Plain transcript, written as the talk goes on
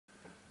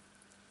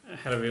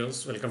Hello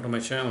viewers, welcome to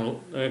my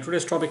channel.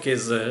 Today's topic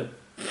is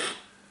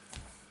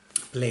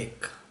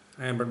plaque.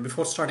 But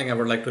before starting, I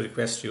would like to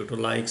request you to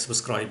like,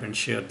 subscribe and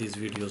share these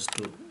videos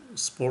to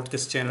support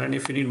this channel. And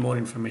if you need more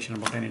information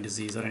about any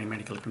disease or any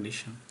medical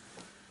condition,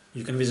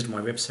 you can visit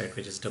my website,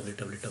 which is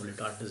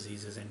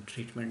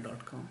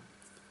www.diseasesandtreatment.com.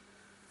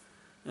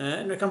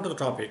 And we come to the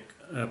topic,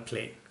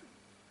 plaque.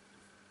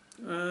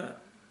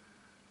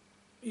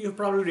 You've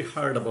probably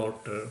heard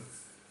about the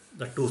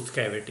tooth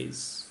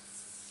cavities.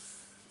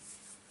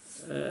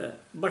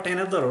 But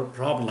another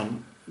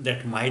problem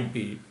that might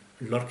be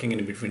lurking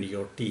in between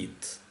your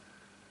teeth.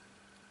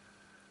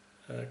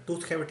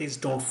 Tooth cavities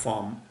don't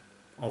form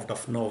out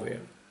of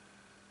nowhere.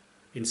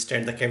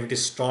 Instead, the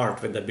cavities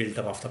start with the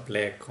buildup of the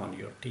plaque on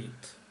your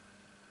teeth.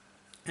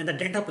 And the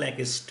dental plaque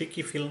is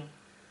sticky film.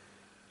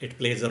 It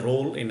plays a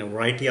role in a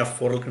variety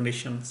of oral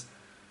conditions.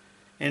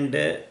 And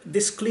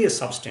this clear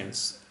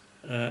substance,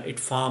 it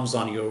forms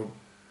on your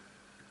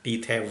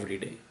teeth every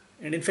day.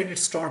 And in fact, it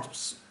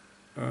starts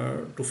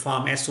to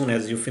form as soon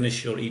as you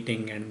finish your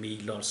eating and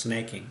meal or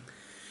snacking.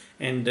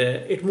 And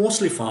it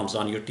mostly forms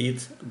on your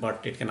teeth,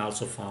 but it can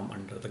also form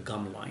under the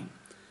gum line.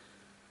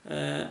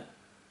 The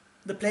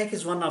plaque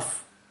is one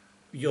of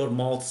your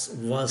mouth's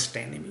worst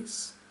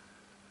enemies.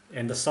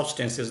 And the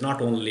substance is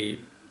not only,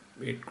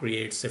 it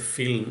creates a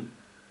film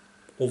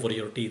over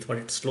your teeth, but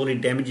it slowly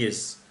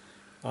damages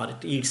or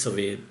it eats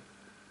away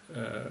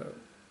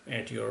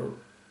at your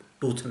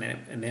tooth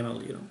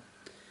enamel,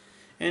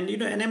 And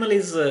enamel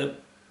is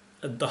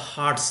the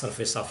hard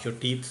surface of your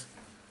teeth,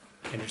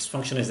 and its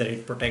function is that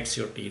it protects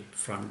your teeth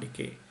from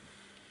decay.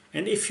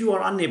 And if you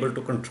are unable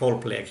to control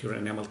plaque, your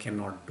enamel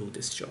cannot do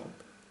this job.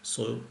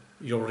 So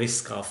your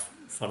risk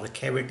for the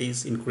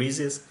cavities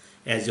increases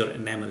as your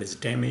enamel is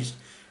damaged.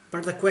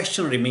 But the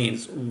question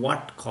remains,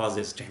 what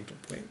causes dental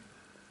plaque?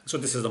 So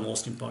this is the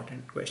most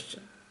important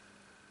question.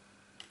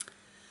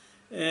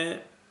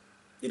 There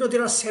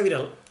are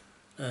several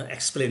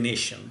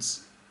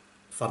explanations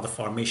for the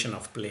formation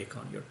of plaque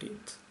on your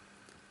teeth.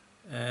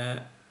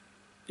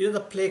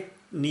 The plaque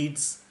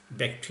needs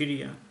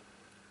bacteria,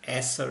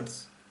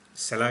 acids,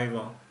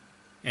 saliva,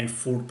 and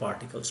food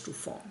particles to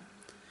form.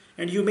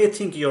 And you may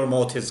think your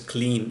mouth is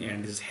clean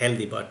and is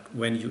healthy, but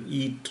when you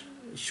eat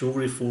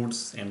sugary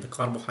foods and the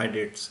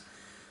carbohydrates,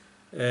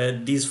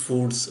 these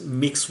foods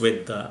mix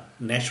with the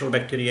natural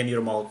bacteria in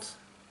your mouth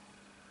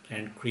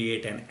and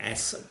create an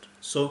acid.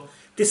 So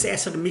this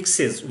acid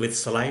mixes with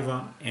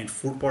saliva and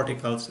food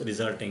particles,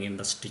 resulting in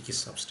the sticky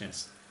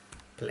substance,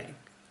 plaque.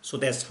 So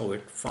that's how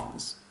it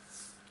forms.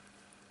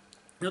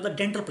 Now the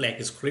dental plaque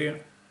is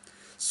clear,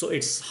 so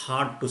it's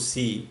hard to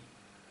see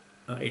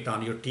it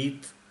on your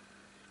teeth.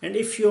 And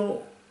if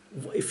you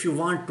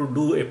want to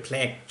do a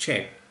plaque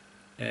check,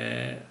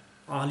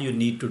 all you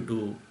need to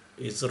do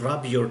is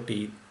rub your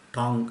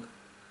tongue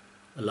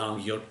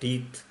along your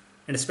teeth,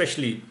 and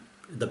especially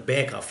the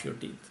back of your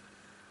teeth.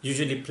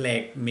 Usually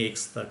plaque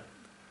makes the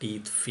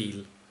teeth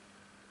feel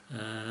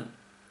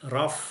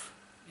rough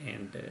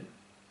and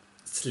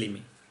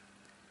slimy.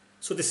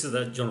 So this is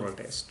the general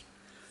test.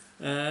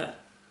 It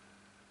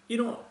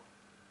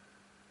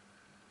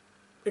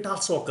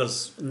also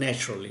occurs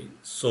naturally,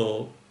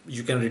 so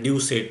you can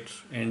reduce it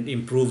and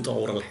improve the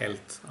oral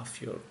health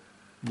of your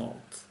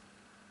mouth.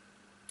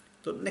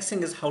 So next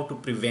thing is how to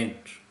prevent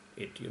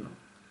it,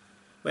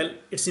 Well,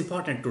 it's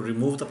important to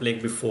remove the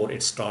plaque before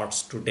it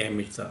starts to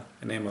damage the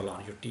enamel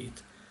on your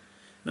teeth.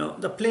 Now,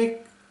 the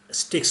plaque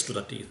sticks to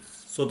the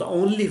teeth, so the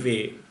only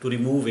way to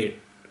remove it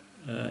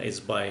is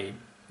by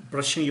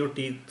brushing your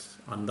teeth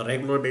on the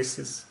regular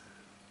basis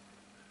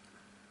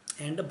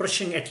and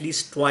brushing at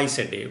least twice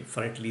a day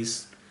for at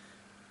least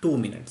 2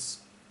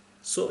 minutes.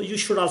 So you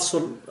should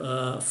also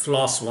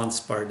floss once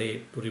per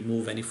day to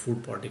remove any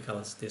food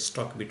particles they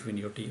stuck between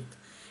your teeth.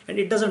 And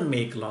it doesn't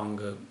make long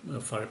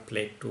for a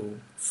plaque to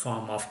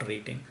form after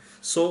eating.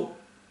 So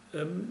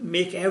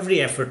make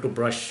every effort to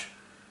brush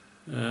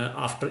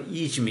after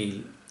each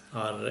meal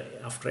or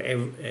after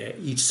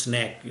each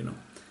snack,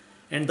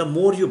 And the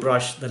more you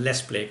brush, the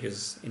less plaque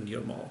is in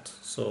your mouth.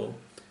 So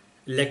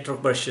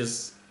electric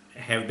brushes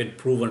have been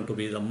proven to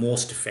be the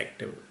most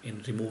effective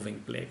in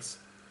removing plaques.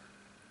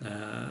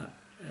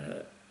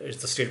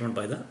 It's a statement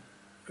by the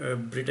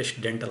British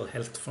Dental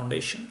Health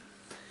Foundation.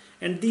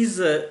 And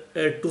these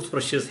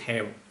toothbrushes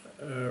have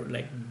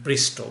like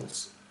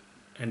bristles,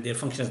 and their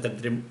function is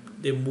that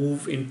they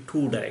move in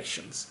two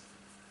directions,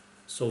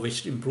 so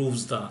which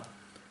improves the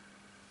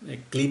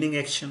cleaning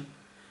action.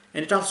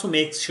 And it also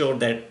makes sure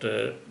that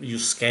you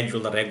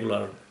schedule the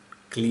regular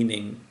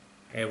cleaning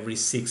every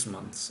 6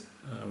 months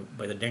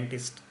by the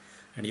dentist,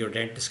 and your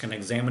dentist can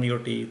examine your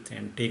teeth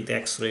and take the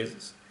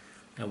x-rays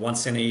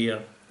once in a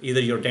year. Either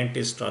your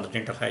dentist or the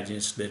dental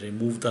hygienist, they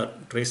remove the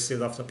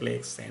traces of the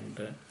plaques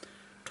and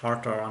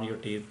tartar on your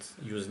teeth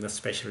using the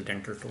special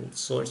dental tools.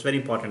 So it's very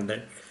important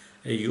that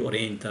you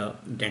arrange the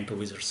dental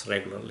visits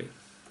regularly.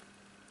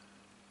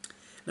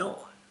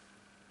 Now,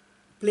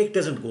 plaque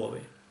doesn't go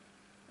away,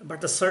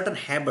 but the certain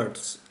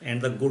habits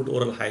and the good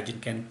oral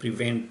hygiene can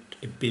prevent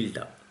a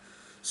build-up.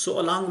 So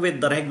along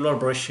with the regular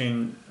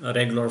brushing,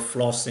 regular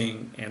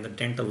flossing, and the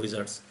dental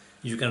visits,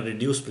 you can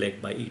reduce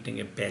plaque by eating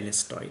a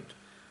balanced diet.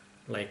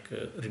 Like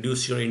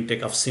reduce your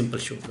intake of simple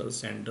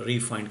sugars and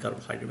refined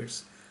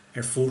carbohydrates.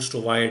 And foods to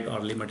avoid or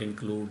limit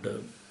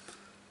include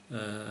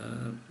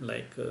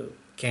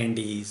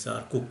candies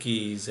or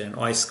cookies and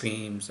ice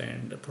creams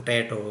and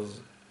potatoes,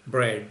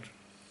 bread.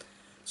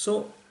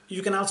 So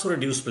you can also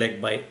reduce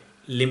plaque by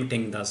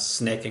limiting the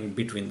snacking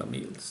between the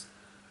meals,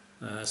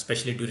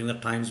 especially during the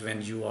times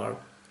when you are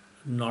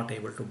not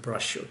able to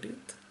brush your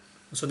teeth.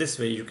 So this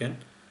way you can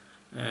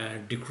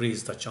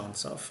decrease the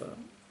chance of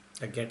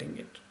getting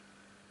it.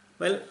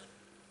 Well,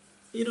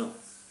 you know,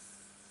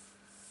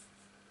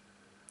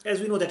 as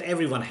we know that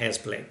everyone has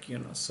plaque,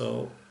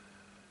 so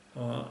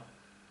uh,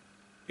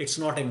 it's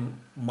not a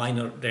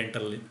minor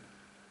dental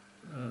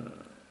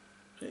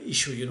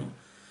issue.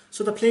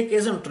 So the plaque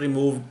isn't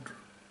removed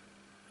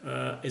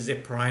is a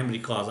primary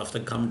cause of the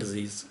gum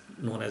disease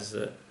known as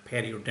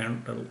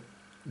periodontal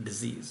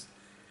disease.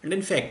 And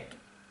in fact,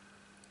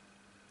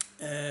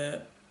 uh,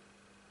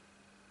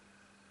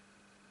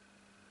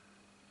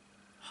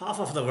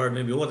 half of the world,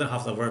 maybe more than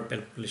half the world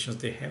populations,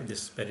 they have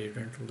this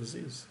periodontal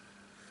disease.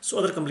 So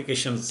other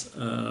complications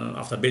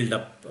of the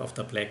buildup of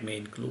the plaque may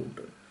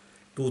include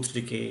tooth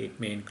decay, it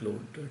may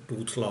include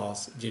tooth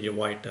loss,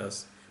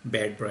 gingivitis,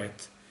 bad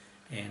breath,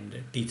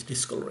 and teeth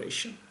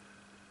discoloration.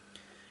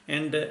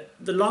 And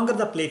the longer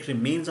the plaque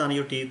remains on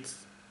your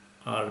teeth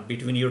or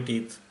between your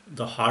teeth,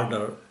 the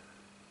harder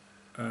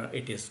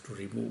it is to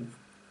remove.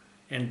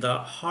 And the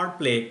hard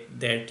plaque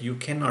that you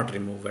cannot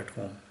remove at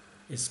home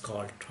is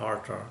called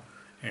tartar,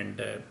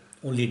 and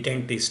only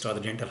dentist or the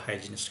dental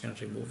hygienist can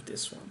remove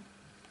this one.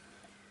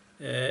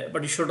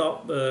 But you should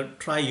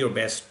try your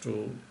best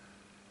to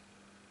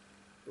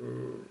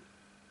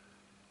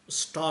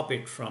stop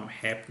it from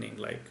happening,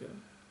 like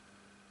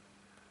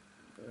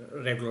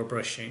regular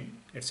brushing,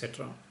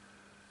 etc.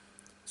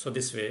 So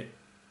this way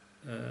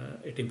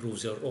it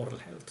improves your oral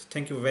health.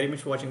 Thank you very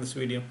much for watching this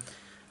video.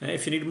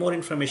 If you need more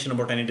information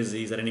about any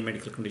disease or any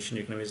medical condition,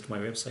 you can visit my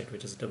website,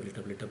 which is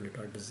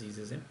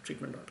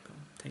www.diseasesandtreatment.com.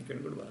 Thank you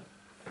and goodbye.